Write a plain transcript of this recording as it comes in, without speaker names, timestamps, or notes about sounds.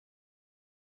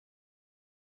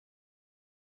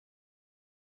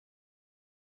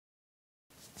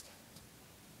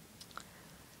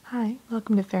Hi,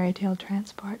 welcome to Fairy Tale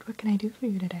Transport. What can I do for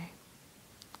you today?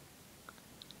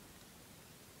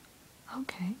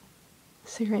 Okay,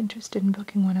 so you're interested in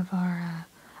booking one of our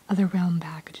other realm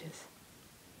packages.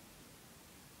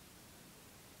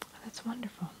 Oh, that's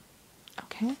wonderful.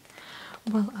 Okay,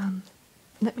 well,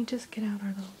 let me just get out our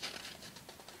little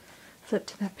flip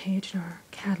to that page in our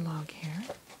catalog here.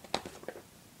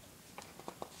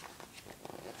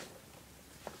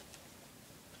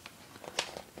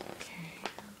 Okay,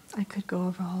 I could go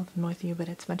over all of them with you, but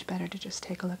it's much better to just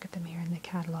take a look at them here in the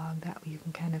catalog. That way you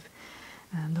can kind of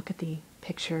look at the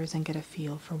pictures and get a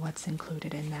feel for what's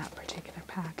included in that particular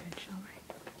package. All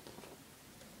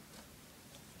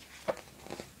right.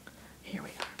 Here we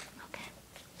are. Okay.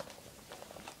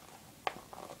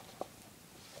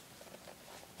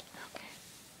 Okay.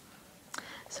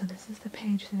 So this is the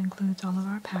page that includes all of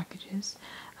our packages.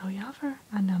 We offer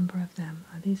a number of them.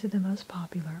 These are the most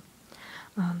popular.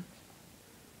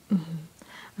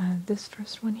 This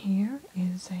first one here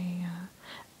is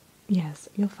yes,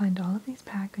 you'll find all of these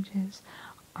packages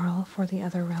are all for the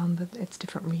other realm, but it's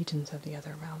different regions of the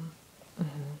other realm.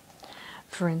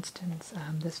 For instance,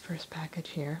 this first package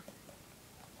here,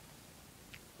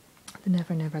 the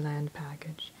Never Never Land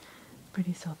package,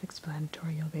 pretty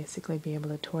self-explanatory. You'll basically be able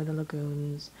to tour the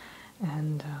lagoons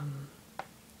and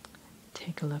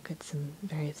take a look at some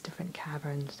various different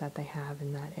caverns that they have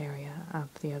in that area of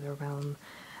the other realm.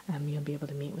 You'll be able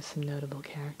to meet with some notable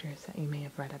characters that you may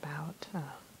have read about.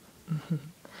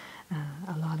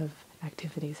 A lot of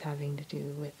activities having to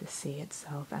do with the sea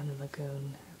itself and the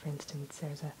lagoon. For instance,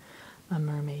 there's a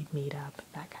mermaid meetup,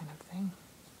 that kind of thing.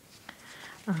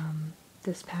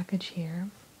 This package here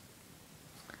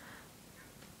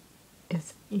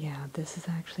is, yeah, this is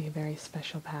actually a very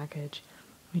special package.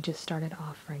 We just started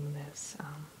offering this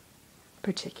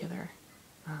particular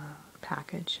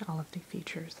package. All of the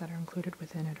features that are included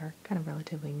within it are kind of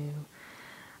relatively new.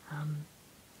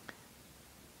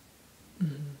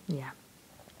 Yeah.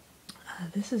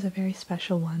 This is a very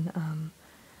special one,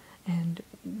 and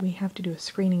we have to do a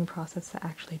screening process to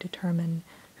actually determine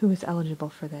who is eligible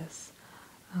for this.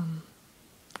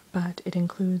 But it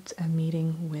includes a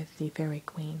meeting with the Fairy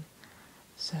Queen.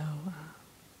 So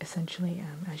essentially,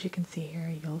 as you can see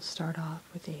here, you'll start off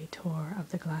with a tour of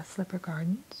the Glass Slipper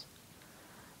Gardens,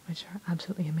 which are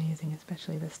absolutely amazing,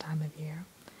 especially this time of year.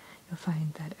 You'll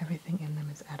find that everything in them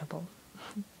is edible,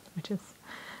 which is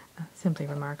simply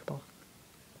remarkable.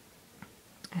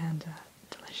 And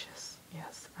delicious,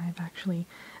 yes.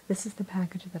 This is the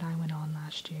package that I went on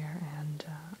last year, and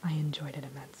I enjoyed it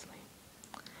immensely.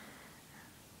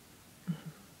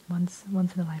 Once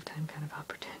in a lifetime kind of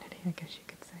opportunity, I guess you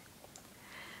could say.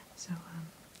 So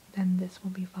then this will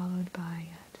be followed by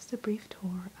just a brief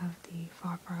tour of the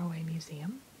Far Far Away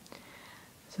Museum.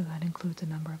 So that includes a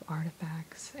number of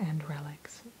artifacts and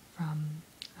relics from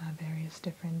various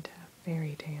different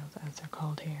fairy tales, as they're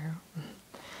called here.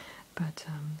 But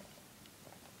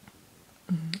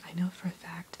I know for a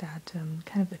fact that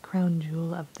kind of the crown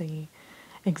jewel of the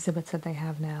exhibits that they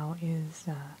have now is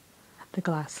the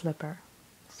glass slipper.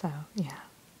 So, yeah.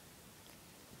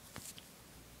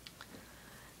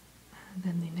 And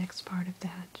then the next part of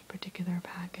that particular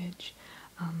package,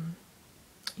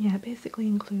 yeah, it basically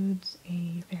includes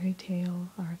a fairy tale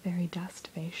or a fairy dust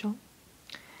facial,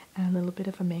 and a little bit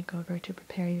of a makeover to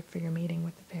prepare you for your meeting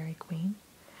with the Fairy Queen.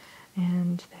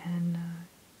 And then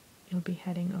you'll be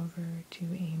heading over to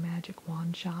a magic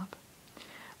wand shop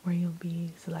where you'll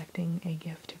be selecting a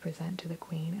gift to present to the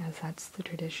Queen, as that's the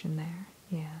tradition there.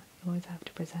 Yeah, you always have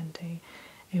to present a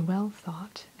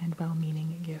well-thought and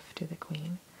well-meaning gift to the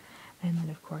Queen. And then,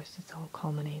 of course, this all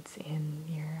culminates in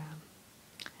your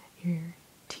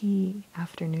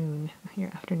afternoon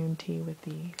tea with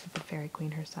the Fairy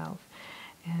Queen herself.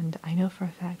 And I know for a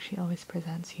fact she always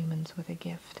presents humans with a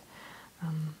gift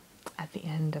at the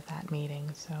end of that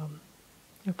meeting, so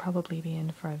you'll probably be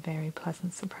in for a very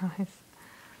pleasant surprise.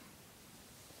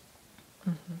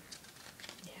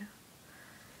 Yeah.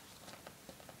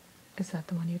 Is that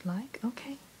the one you'd like?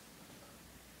 Okay.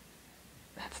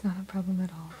 That's not a problem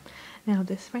at all. Now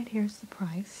this right here is the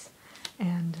price,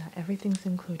 and everything's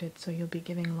included. So you'll be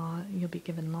given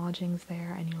lodgings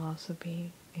there, and you'll also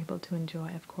be able to enjoy,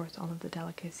 of course, all of the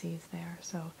delicacies there.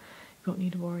 So you won't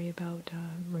need to worry about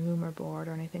room or board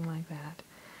or anything like that.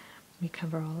 We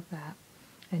cover all of that,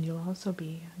 and you'll also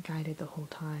be guided the whole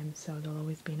time. So there'll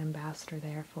always be an ambassador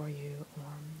there for you,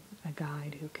 or a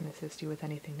guide who can assist you with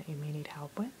anything that you may need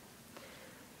help with.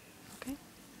 Okay.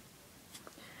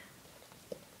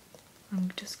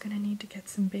 I'm just going to need to get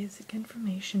some basic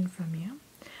information from you.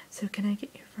 So can I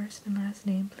get your first and last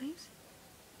name, please?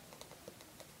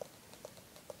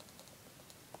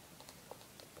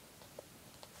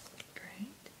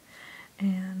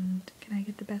 And can I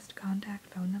get the best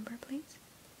contact phone number, please?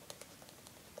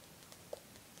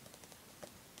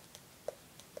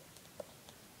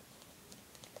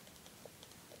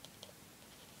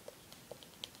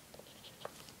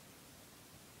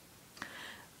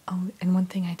 Oh, and one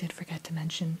thing I did forget to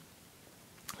mention,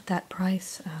 that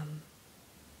price,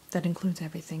 that includes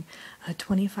everything,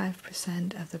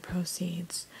 25% of the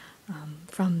proceeds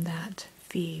from that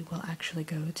fee will actually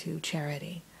go to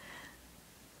charity.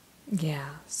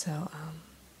 Yeah, so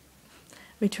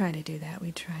we try to do that.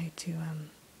 We try to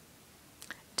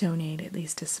donate at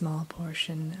least a small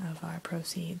portion of our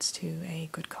proceeds to a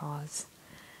good cause.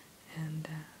 And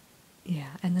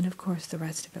yeah, and then of course the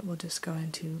rest of it will just go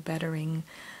into bettering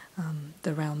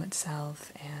the realm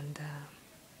itself. And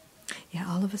yeah,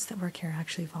 all of us that work here are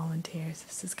actually volunteers.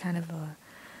 This is kind of a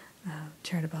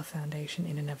charitable foundation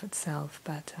in and of itself,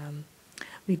 but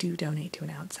we do donate to an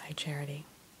outside charity.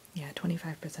 Yeah,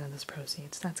 25% of those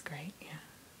proceeds. That's great. Yeah,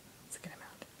 that's a good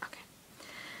amount. Okay.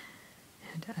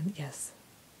 And yes,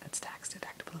 that's tax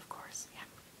deductible, of course.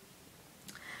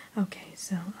 Yeah. Okay,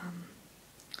 so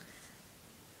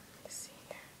let's see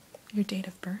here. Your date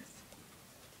of birth.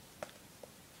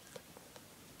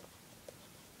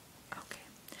 Okay.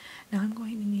 Now I'm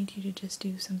going to need you to just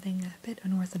do something a bit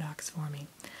unorthodox for me.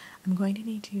 I'm going to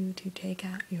need you to take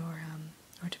out your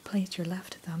or to place your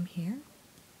left thumb here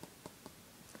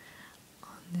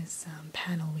on this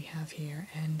panel we have here,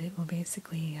 and it will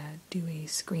basically do a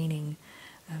screening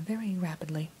very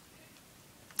rapidly.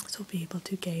 So we'll be able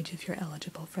to gauge if you're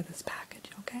eligible for this package,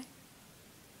 okay?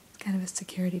 Kind of a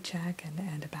security check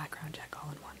and a background check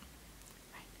all in one.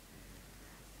 Right.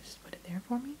 Just put it there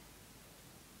for me.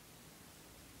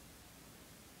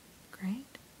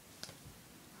 Great.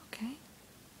 Okay.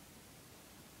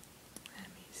 Let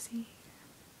me see.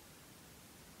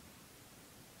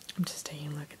 I'm just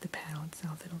taking a look at the panel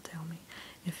itself. It'll tell me.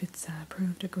 If it's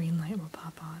approved, a green light will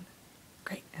pop on.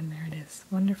 Great, and there it is.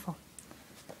 Wonderful.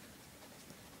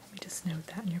 Let me just note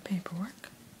that in your paperwork.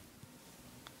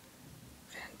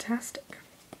 Fantastic.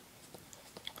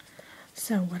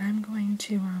 So what I'm going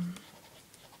to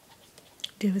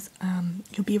do is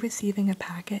you'll be receiving a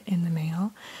packet in the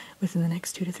mail within the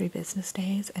next 2 to 3 business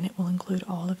days, and it will include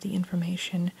all of the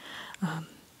information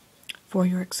for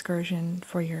your excursion,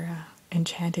 for your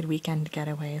Enchanted Weekend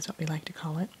Getaway is what we like to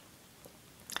call it.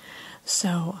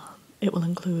 So it will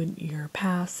include your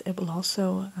pass. It will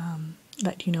also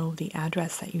let you know the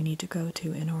address that you need to go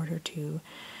to in order to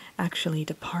actually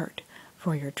depart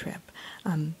for your trip.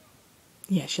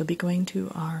 Yes, you'll be going to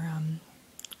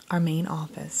our main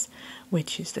office,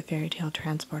 which is the Fairy Tale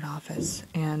Transport Office,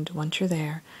 and once you're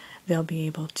there, they'll be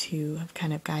able to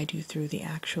kind of guide you through the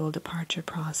actual departure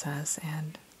process,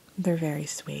 and they're very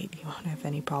sweet. You won't have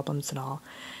any problems at all.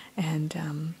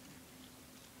 And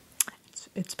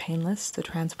it's painless. The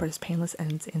transport is painless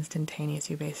and it's instantaneous.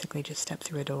 You basically just step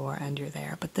through a door and you're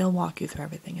there. But they'll walk you through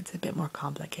everything. It's a bit more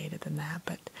complicated than that,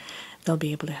 but they'll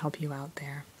be able to help you out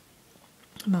there.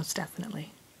 Most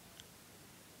definitely.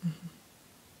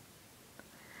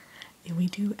 We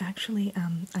do actually,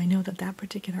 I know that that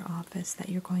particular office that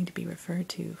you're going to be referred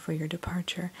to for your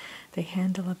departure, they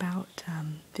handle about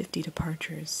 50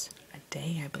 departures a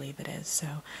day, I believe it is,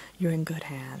 so you're in good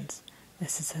hands.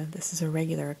 This is a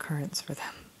regular occurrence for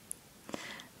them.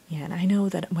 Yeah, and I know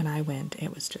that when I went,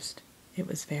 it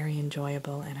was very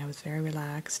enjoyable, and I was very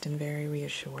relaxed and very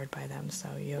reassured by them,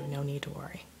 so you have no need to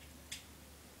worry.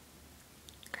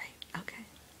 Great, okay.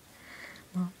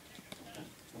 Well,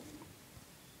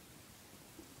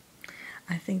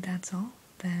 I think that's all.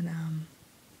 Then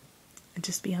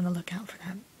just be on the lookout for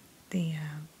that. The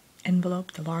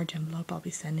envelope, the large envelope I'll be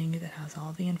sending you that has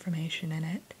all the information in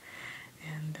it.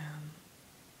 And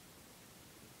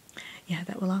yeah,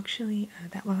 that will actually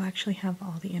have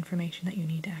all the information that you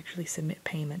need to actually submit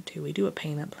payment to. We do a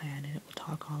payment plan, and it will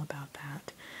talk all about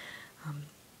that.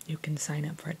 You can sign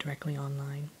up for it directly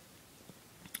online.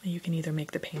 You can either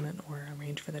make the payment or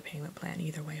arrange for the payment plan.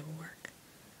 Either way will work.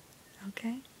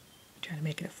 Okay? Try to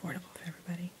make it affordable for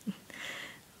everybody.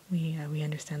 We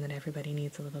understand that everybody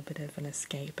needs a little bit of an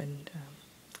escape and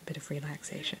a bit of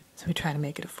relaxation, so we try to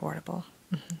make it affordable.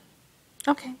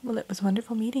 Okay, well, it was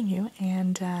wonderful meeting you,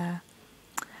 and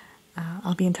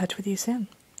I'll be in touch with you soon.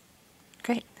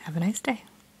 Great, have a nice day.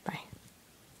 Bye.